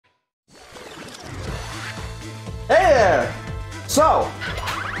there! So,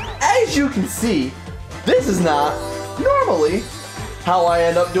 as you can see, this is not normally how I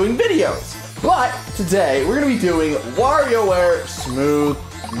end up doing videos. But today, we're going to be doing WarioWare Smooth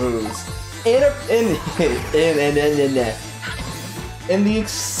Moves. In the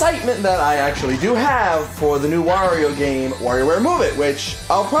excitement that I actually do have for the new Wario game, WarioWare Move It, which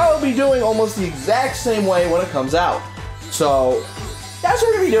I'll probably be doing almost the exact same way when it comes out. So, that's what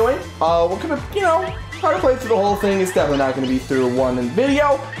we're going to be doing. We're going to, you know, try to play through the whole thing. It's definitely not going to be through one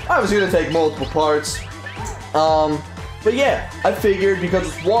video. I was going to take multiple parts. But yeah, I figured because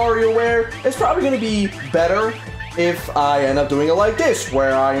it's WarioWare, it's probably going to be better if I end up doing it like this,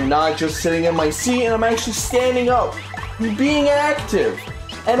 where I'm not just sitting in my seat and I'm actually standing up, being active.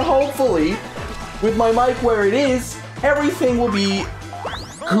 And hopefully, with my mic where it is, everything will be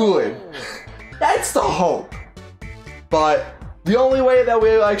good. That's the hope. But the only way that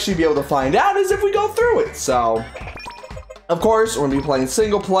we'll actually be able to find out is if we go through it. So, of course, we're going to be playing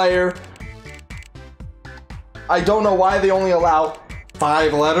single player. I don't know why they only allow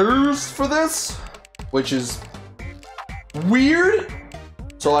 5 letters for this, which is weird.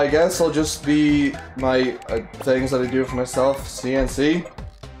 So I guess I'll just be my things that I do for myself, CNC.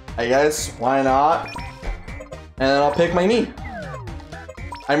 I guess, why not? And then I'll pick my knee.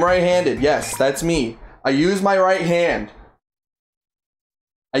 I'm right-handed, yes, that's me. I use my right hand.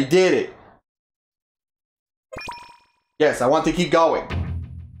 I did it. Yes, I want to keep going.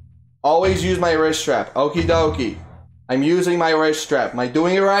 Always use my wrist strap. Okie dokie. I'm using my wrist strap. Am I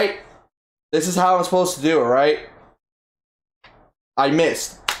doing it right? This is how I'm supposed to do it, right? I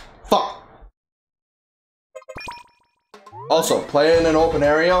missed. Fuck. Also, play in an open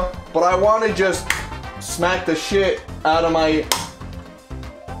area, but I want to just smack the shit out of my...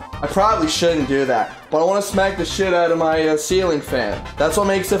 I probably shouldn't do that, but I want to smack the shit out of my ceiling fan. That's what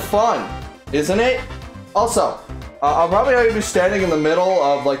makes it fun, isn't it? Also, I'm probably not going to be standing in the middle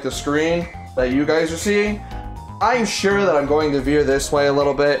of like the screen that you guys are seeing. I'm sure that I'm going to veer this way a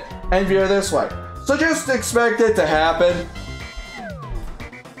little bit and veer this way. So just expect it to happen.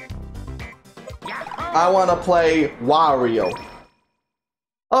 I want to play Wario.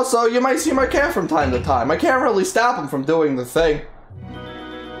 Also, you might see my cat from time to time. I can't really stop him from doing the thing.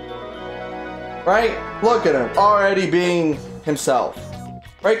 Right? Look at him, already being himself.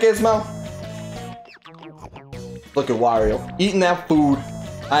 Right, Gizmo? Look at Wario, eating that food.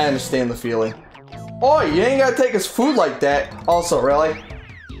 I understand the feeling. Oh, you ain't gotta take his food like that. Also, really?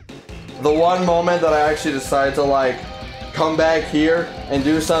 The one moment that I actually decided to, like, come back here and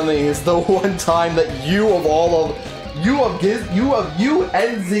do something is the one time that you and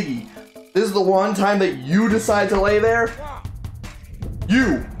Ziggy, this is the one time that you decide to lay there.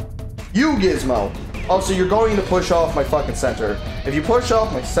 You Gizmo. Also, you're going to push off my fucking center. If you push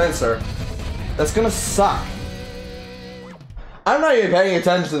off my sensor, that's gonna suck. I'm not even paying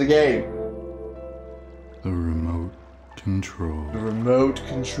attention to the game. The remote control. The remote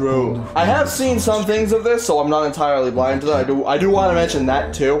control. I have seen some things of this, so I'm not entirely blind to that. I do want to mention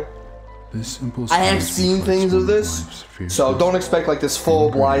that too. I have seen things of this, so don't expect like this full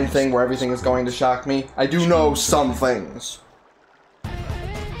blind thing where everything is going to shock me. I do know some things.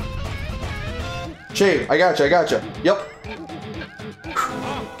 Shave, I gotcha. Yep.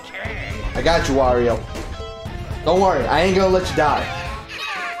 I got you, Wario. Don't worry, I ain't gonna let you die.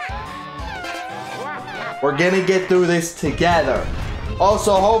 We're gonna get through this together.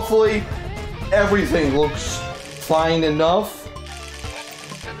 Also, hopefully, everything looks fine enough.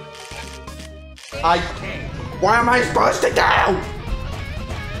 What am I supposed to do?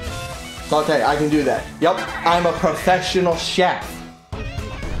 Okay, I can do that. Yep, I'm a professional chef.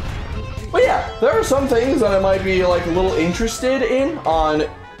 But yeah, there are some things that I might be like a little interested in on...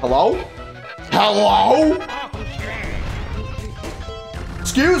 Hello? Hello?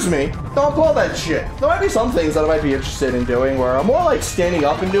 Excuse me? Don't pull that shit. There might be some things that I might be interested in doing where I'm more like standing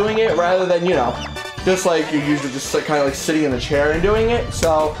up and doing it rather than, you know, just like you're usually just like, kind of like sitting in the chair and doing it.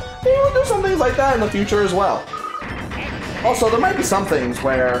 So, maybe we'll do some things like that in the future as well. Also, there might be some things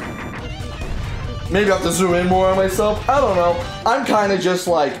where maybe I have to zoom in more on myself. I don't know. I'm kind of just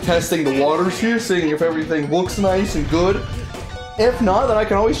like testing the waters here, seeing if everything looks nice and good. If not, then I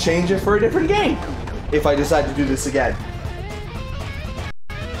can always change it for a different game if I decide to do this again.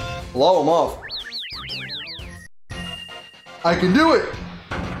 Hello, I'm off. I can do it!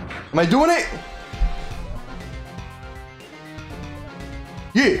 Am I doing it?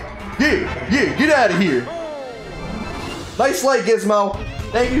 Yeah, get out of here! Nice leg, Gizmo!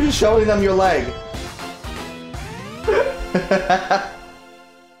 Thank you for showing them your leg.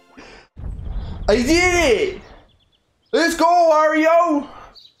 I did it! Let's go, Wario!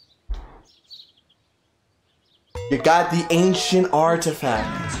 You got the ancient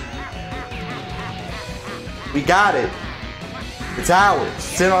artifact. We got it. It's ours.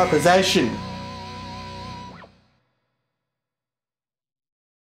 It's in our possession.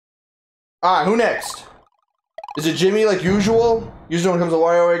 Alright, who next? Is it Jimmy like usual? Usually when it comes to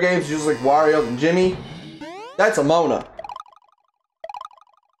WarioWare games, it's usually like Wario and Jimmy. That's a Mona.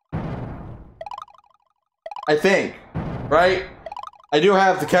 I think. Right? I do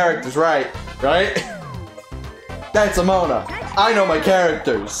have the characters right. Right? That's a Mona. I know my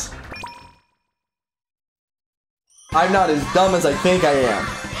characters. I'm not as dumb as I think I am.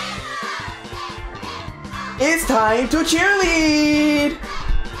 It's time to cheerlead!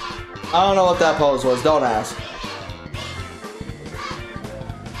 I don't know what that pose was, don't ask.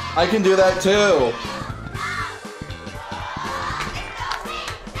 I can do that too.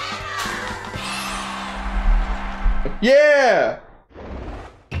 Yeah!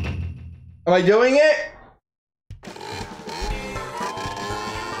 Am I doing it?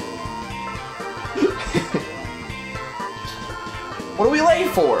 What are we late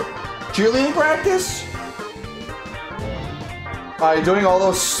for? Cheerleading practice? Doing all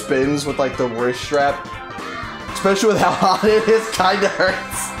those spins with like the wrist strap, especially with how hot it is, kinda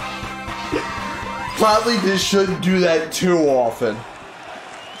hurts. Probably just shouldn't do that too often.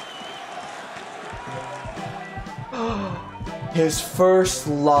 His first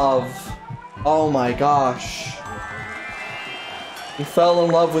love. Oh my gosh. He fell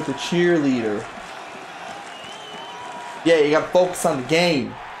in love with a cheerleader. Yeah, you gotta focus on the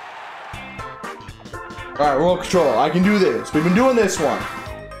game. Alright, remote control. I can do this. We've been doing this one.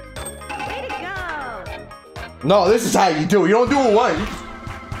 Way to go. No, this is how you do it. You don't do it once.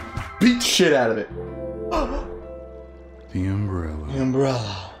 Beat the shit out of it. The umbrella. The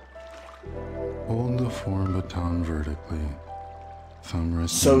umbrella. Hold the form baton vertically. Thumb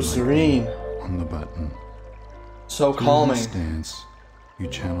resting So serene. on the button. So Through calming. this dance, you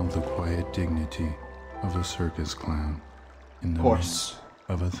channel the quiet dignity of a circus clown in the midst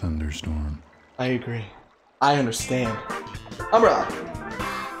of a thunderstorm. I agree. I understand. Umbrella.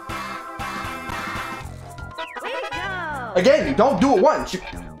 Way to go. Again, you don't do it once.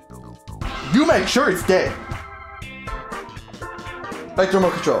 You make sure it's dead. Back to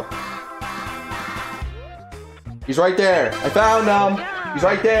remote control. He's right there. I found him. He's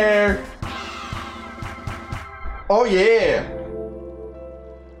right there. Oh yeah.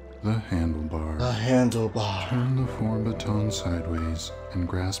 The handlebar. The handlebar. Turn the form baton sideways and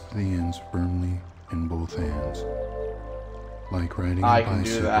grasp the ends firmly in both hands. Like riding a I can do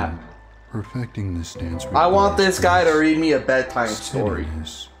bicycle, that. perfecting this dance I want requires this guy to grace, read me a bedtime story.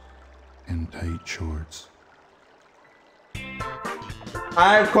 steadiness, and tight shorts.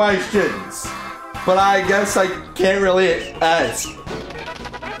 I have questions, but I guess I can't really ask.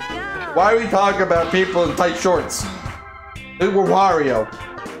 Why are we talking about people in tight shorts? We're Wario.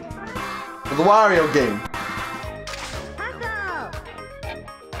 The Wario game.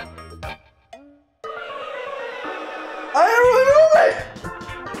 I didn't really move it!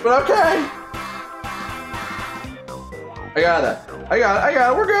 But okay. I got it. I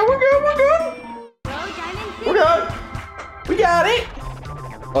got it. We're good. We're good. We got it.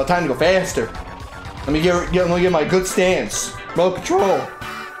 Oh, time to go faster. Let me get my good stance. Remote control.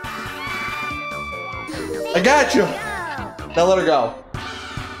 I got you. Now let her go.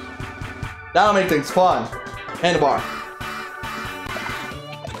 That'll make things fun. Handlebar.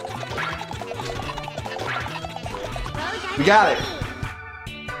 We got it.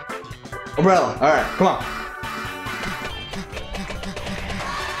 Umbrella. Alright, come on.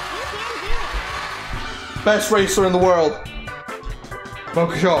 Best racer in the world.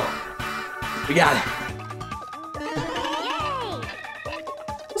 Remote control. We got it.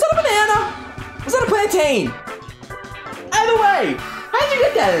 Was that a banana? Was that a plantain? Either way, how'd you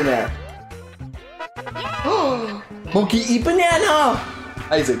get that in there? Monkey eat banana!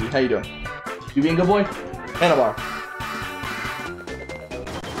 Hi Ziggy, how you doing? You being a good boy? Handlebar.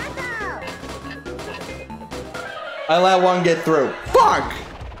 I let one get through. Fuck!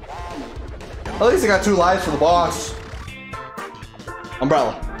 At least I got 2 lives for the boss.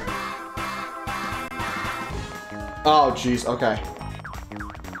 Umbrella. Oh jeez, okay.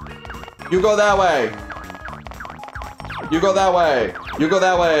 You go that way. You go that way. You go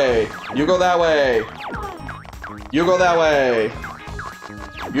that way. You go that way. You go that way.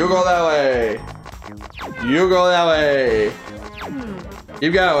 You go that way. You go that way.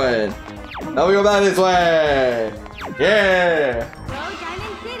 Keep going. Now we go back this way. Yeah.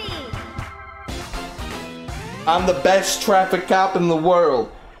 I'm the best traffic cop in the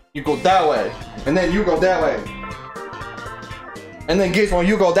world. You go that way. And then you go that way. And then Gizmo,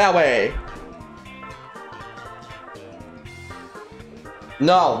 you go that way.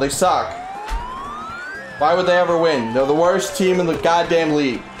 No, they suck. Why would they ever win? They're the worst team in the goddamn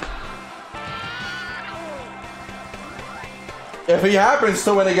league. If he happens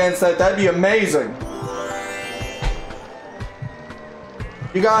to win against that, that'd be amazing.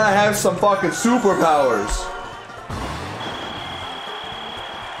 You gotta have some fucking superpowers.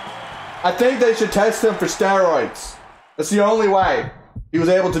 I think they should test him for steroids. That's the only way he was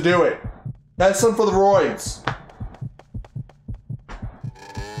able to do it. Test him for the roids.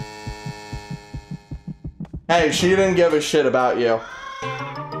 Hey, she didn't give a shit about you.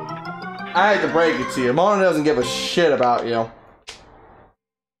 I hate to break it to you. Mona doesn't give a shit about you.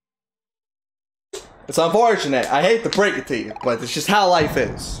 It's unfortunate. I hate to break it to you, but it's just how life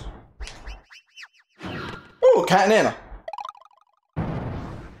is. Ooh, Cat and Anna.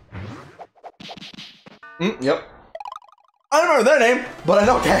 Yep. I don't remember their name, but I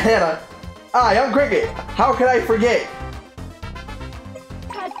know Cat and Anna. Hi, I'm Cricket. How could I forget?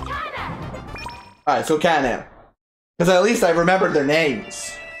 Alright, so Cat and Anna. Because at least I remembered their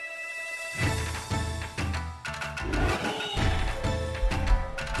names.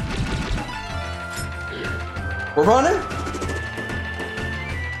 We're running?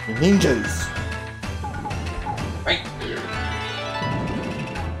 Ninjas. Right.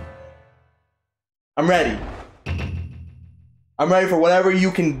 I'm ready. I'm ready for whatever you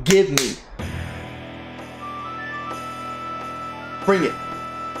can give me. Bring it.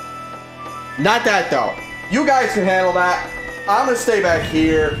 Not that though. You guys can handle that. I'm gonna stay back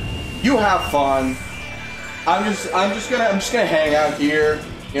here. You have fun. I'm just gonna hang out here.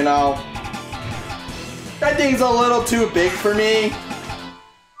 You know. That thing's a little too big for me.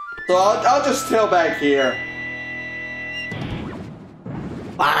 So I'll just chill back here.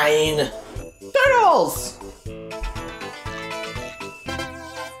 Fine. Turtles!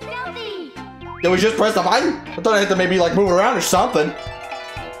 Did we just press the button? I thought I had to maybe like move around or something.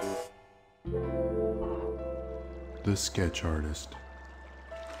 The sketch artist.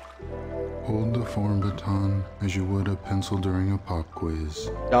 Hold the form baton as you would a pencil during a pop quiz.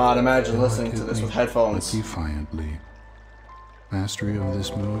 God, imagine listening to this with headphones. But defiantly. Mastery of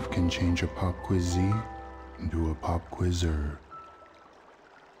this move can change a pop quizzee into a pop quizzer.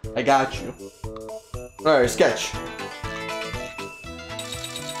 I got you. Alright, sketch.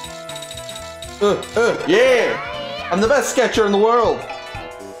 Yeah! I'm the best sketcher in the world!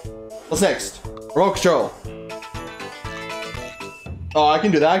 What's next? Remote control. Oh, I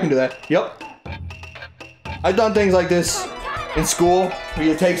can do that, Yep. I've done things like this in school, where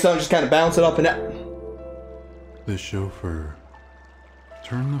you take something, just kind of bounce it up and down. The chauffeur.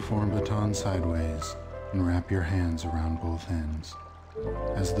 Turn the form baton sideways and wrap your hands around both ends.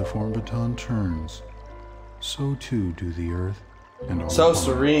 As the form baton turns, so too do the earth and all so the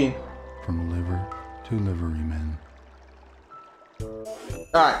serene. From liver to liverymen.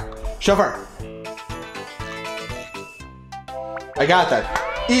 Alright, chauffeur. I got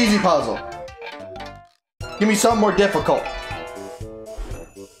that. Easy puzzle. Give me something more difficult.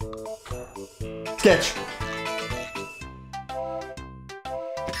 Sketch.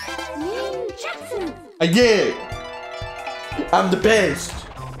 I get it. I'm the best.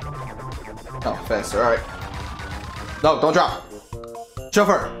 Oh, faster. Alright. No, don't drop.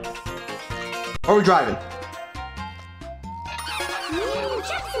 Chauffeur. Where are we driving?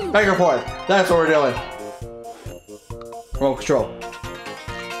 Back and forth. That's what we're doing. Remote control.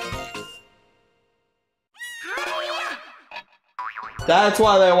 That's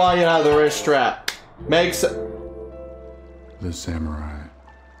why they want you to have the wrist strap. Makes it. The samurai.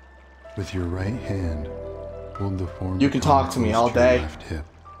 With your right hand, hold the form. You can talk to me all day. Left hip.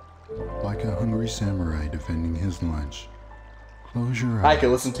 Like a hungry samurai defending his lunch. Close your eyes. I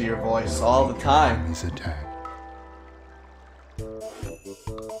can listen to your voice all the time. Enemy's attack.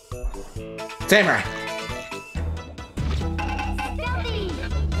 Samurai.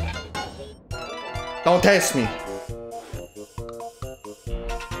 Don't test me.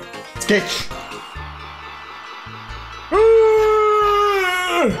 Sketch.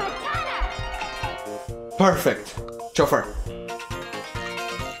 Perfect. Chauffeur.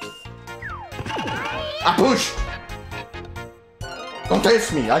 I push. Don't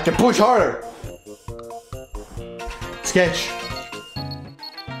test me. I can push harder. Sketch.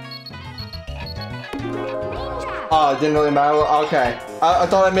 Oh, it didn't really matter. Okay. I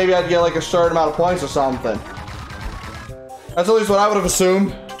thought maybe I'd get like a certain amount of points or something. That's at least what I would have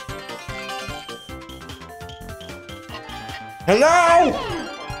assumed. Hello!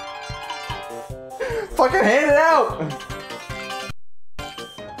 Fucking hand it out!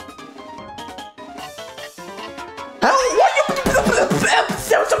 Hell, what you?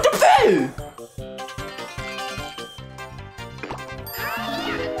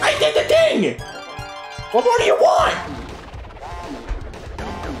 doing? What more do you want?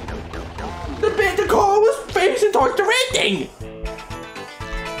 The car was facing towards the ending.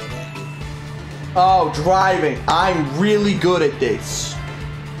 Oh, driving. I'm really good at this.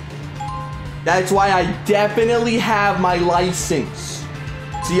 That's why I definitely have my license.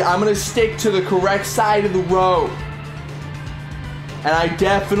 See, I'm gonna stick to the correct side of the road. And I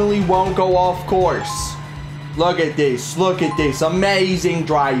definitely won't go off course. Look at this. Look at this. Amazing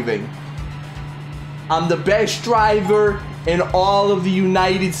driving. I'm the best driver in all of the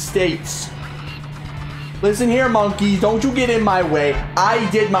United States. Listen here, monkeys. Don't you get in my way. I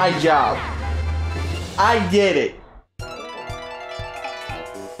did my job. I did it.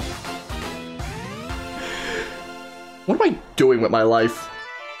 What am I doing with my life?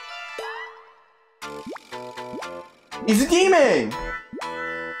 He's a demon!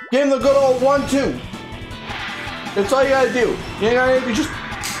 Give him the good old 1-2. That's all you gotta do. You ain't gotta do just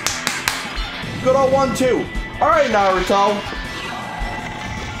good old 1-2. Alright, Naruto.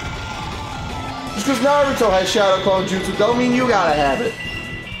 Just because Naruto has Shadow Clone Jutsu don't mean you gotta have it.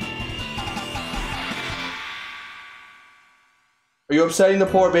 Are you upsetting the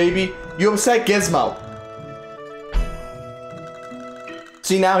poor baby? You upset Gizmo.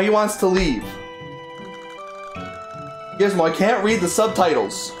 See, now he wants to leave. Gizmo, I can't read the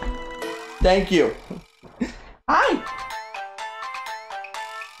subtitles. Thank you. Hi.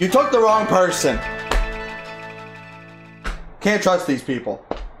 You took the wrong person. Can't trust these people.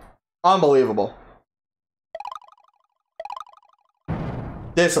 Unbelievable.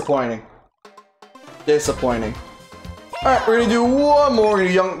 Disappointing. Disappointing. Alright, we're gonna do one more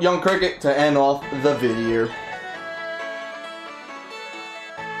young cricket to end off the video.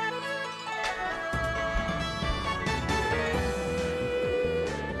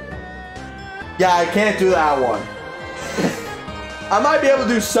 Yeah, I can't do that one. I might be able to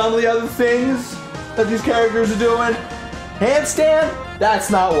do some of the other things that these characters are doing. Handstand? That's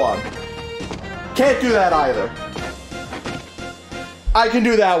not one. Can't do that either. I can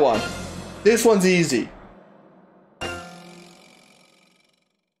do that one. This one's easy.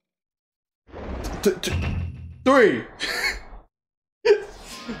 Three.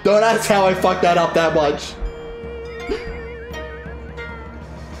 Don't ask how I fucked that up that much.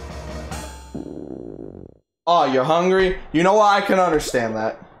 Oh, you're hungry? You know what? I can understand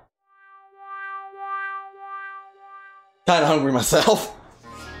that. Kinda hungry myself.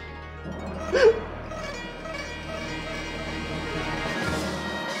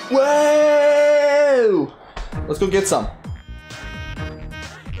 Whoa! Let's go get some.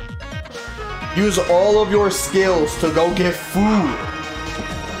 Use all of your skills to go get food.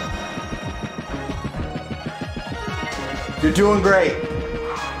 You're doing great.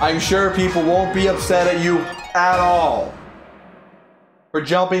 I'm sure people won't be upset at you at all for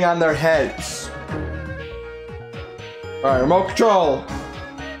jumping on their heads. Alright, remote control.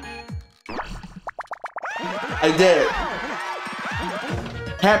 I did it.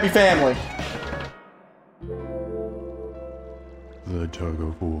 Happy family. The tug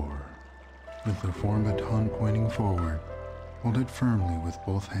of war. With the form baton pointing forward, hold it firmly with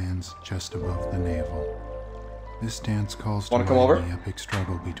both hands just above the navel. This dance calls to Wanna come over? the epic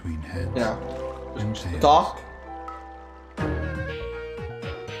struggle between heads and tails. Talk.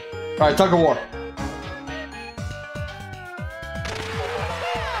 Alright, tug of war.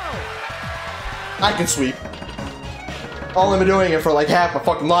 I can sweep. Only been doing it for like half my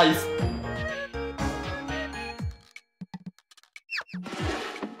fucking life.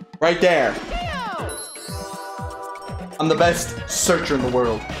 Right there. I'm the best searcher in the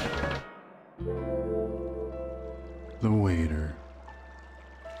world. The waiter.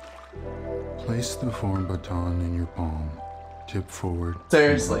 Place the form baton in your palm. Tip forward.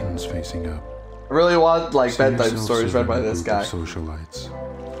 Seriously. Buttons facing up. I really want like See bedtime yourself stories read by serving a this group guy. of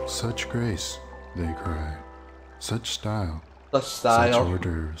socialites. Such grace, they cry. Such style. Such style. Such hors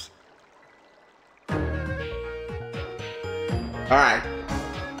d'oeuvres. Alright.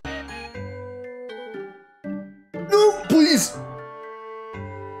 No, please.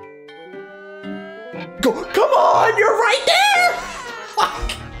 Go. Come on, you're right there.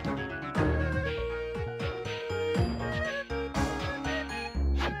 Fuck.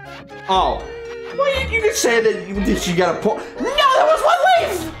 Oh. Well, you could say that she got a point. No, that was one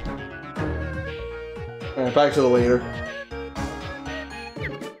leaf. Alright, back to the waiter.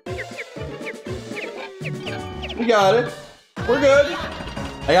 We got it. We're good.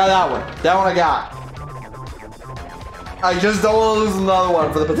 I got that one. That one I got. I just don't want to lose another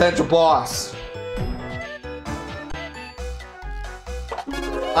one for the potential boss.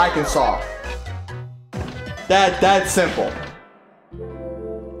 I can solve. That's simple.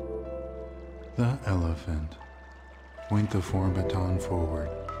 Point the form baton forward,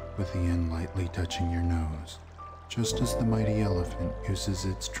 with the end lightly touching your nose. Just as the mighty elephant uses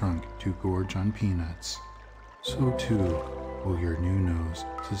its trunk to gorge on peanuts, so too will your new nose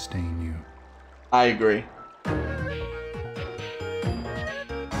sustain you. I agree.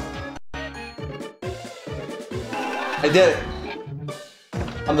 I did it.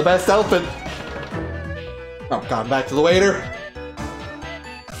 I'm the best elephant. Oh god, back to the waiter.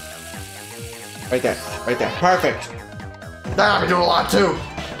 Right there, right there. Perfect. I've been doing a lot too.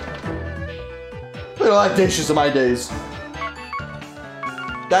 Look at a lot of dishes in my days.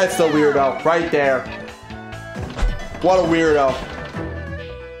 That's the weirdo, right there. What a weirdo.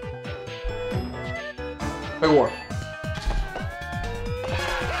 Big war.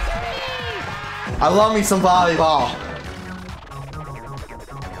 I love me some volleyball.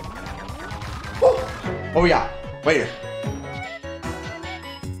 Woo. What we got? Waiter.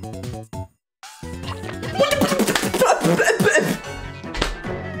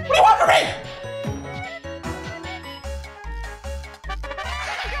 What do you want from me?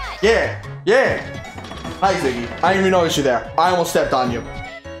 Yeah, yeah. Hi, Ziggy. I didn't even notice you there. I almost stepped on you.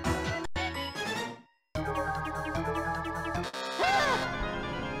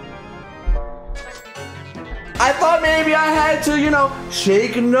 I thought maybe I had to, you know,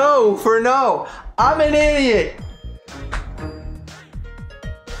 shake no for no. I'm an idiot.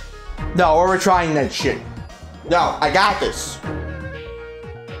 No, we're trying that shit. No, I got this.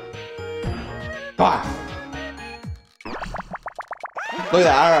 Come on. Look at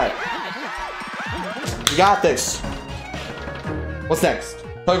that, alright. You got this. What's next?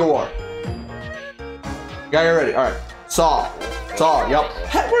 Tug of war. You got it ready. Alright. Saw. Saw, yep.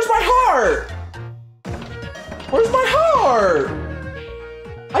 Hey, where's my heart? Where's my heart?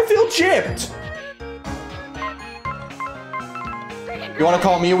 I feel chipped. You want to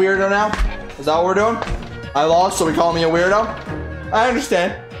call me a weirdo now? Is that what we're doing? I lost, so we call me a weirdo? I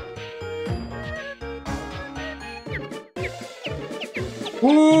understand.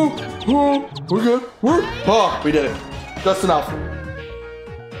 Ooh, ooh, we're good. Oh, we did it. Just enough.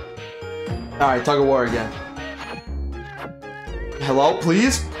 Alright, tug of war again. Hello,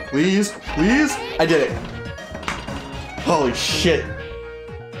 please? Please? Please? I did it. Holy shit.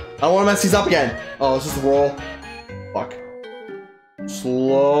 I don't want to mess these up again. Oh, let's just roll. Fuck.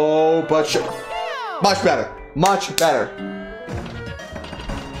 Slow, but sure. Much better. Much better.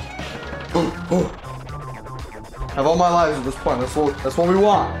 Ooh, ooh. I have all my lives at this point. That's what we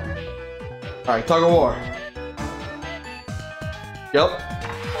want. Alright, tug of war. Yep.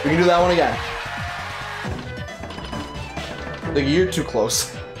 We can do that one again. I think you're too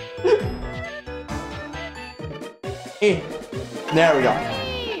close. There we go.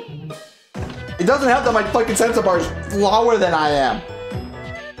 It doesn't help that my fucking sensor bar is lower than I am.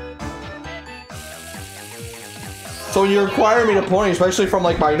 So when you require me to point, especially from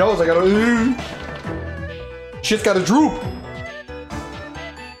like my nose, I gotta shit's gotta droop.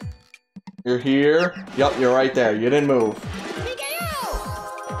 You're here. Yup, you're right there. You didn't move.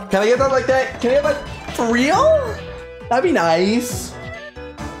 Can I get that like that? Can I get that for real? That'd be nice.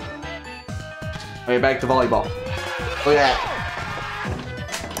 Okay, back to volleyball. Look at that.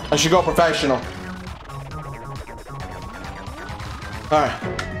 I should go professional. Alright.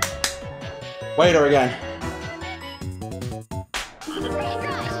 Waiter again.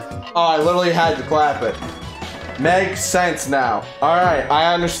 Oh, I literally had to clap it. Makes sense now. Alright,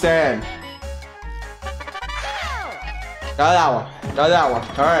 I understand. Got that one. Got that one.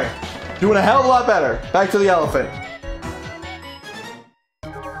 Alright. Doing a hell of a lot better. Back to the elephant.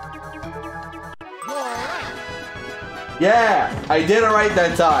 Yeah, I did it right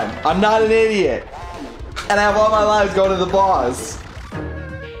that time. I'm not an idiot. And I have all my lives go to the boss.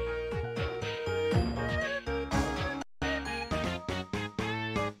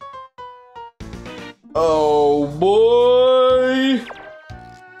 Oh boy.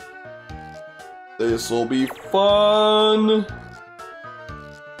 This'll be fun.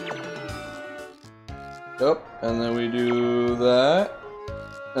 Yep, and then we do that.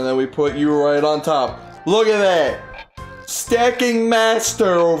 And then we put you right on top. Look at that. Stacking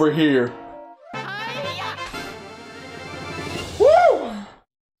master over here. Woo!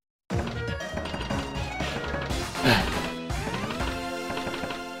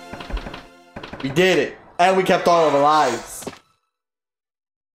 We did it. And we kept all of our lives.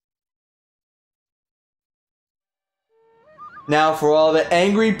 Now for all the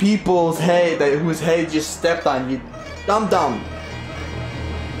angry people's head whose head just stepped on you. Dum-dum.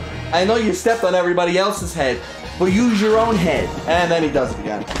 I know you stepped on everybody else's head, but use your own head. And then he does it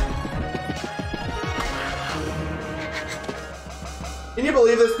again. Can you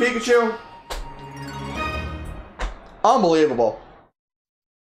believe this, Pikachu? Unbelievable.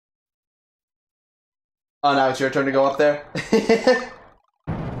 Oh, now it's your turn to go up there.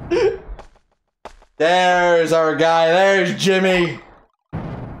 There's our guy. There's Jimmy.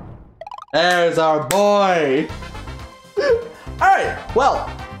 There's our boy. Alright, well,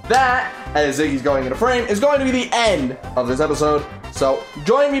 that, as Ziggy's going into frame, is going to be the end of this episode. So,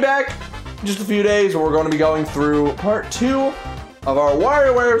 join me back in just a few days where we're going to be going through part 2 of our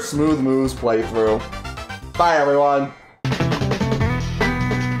WarioWare Smooth Moves playthrough. Bye, everyone.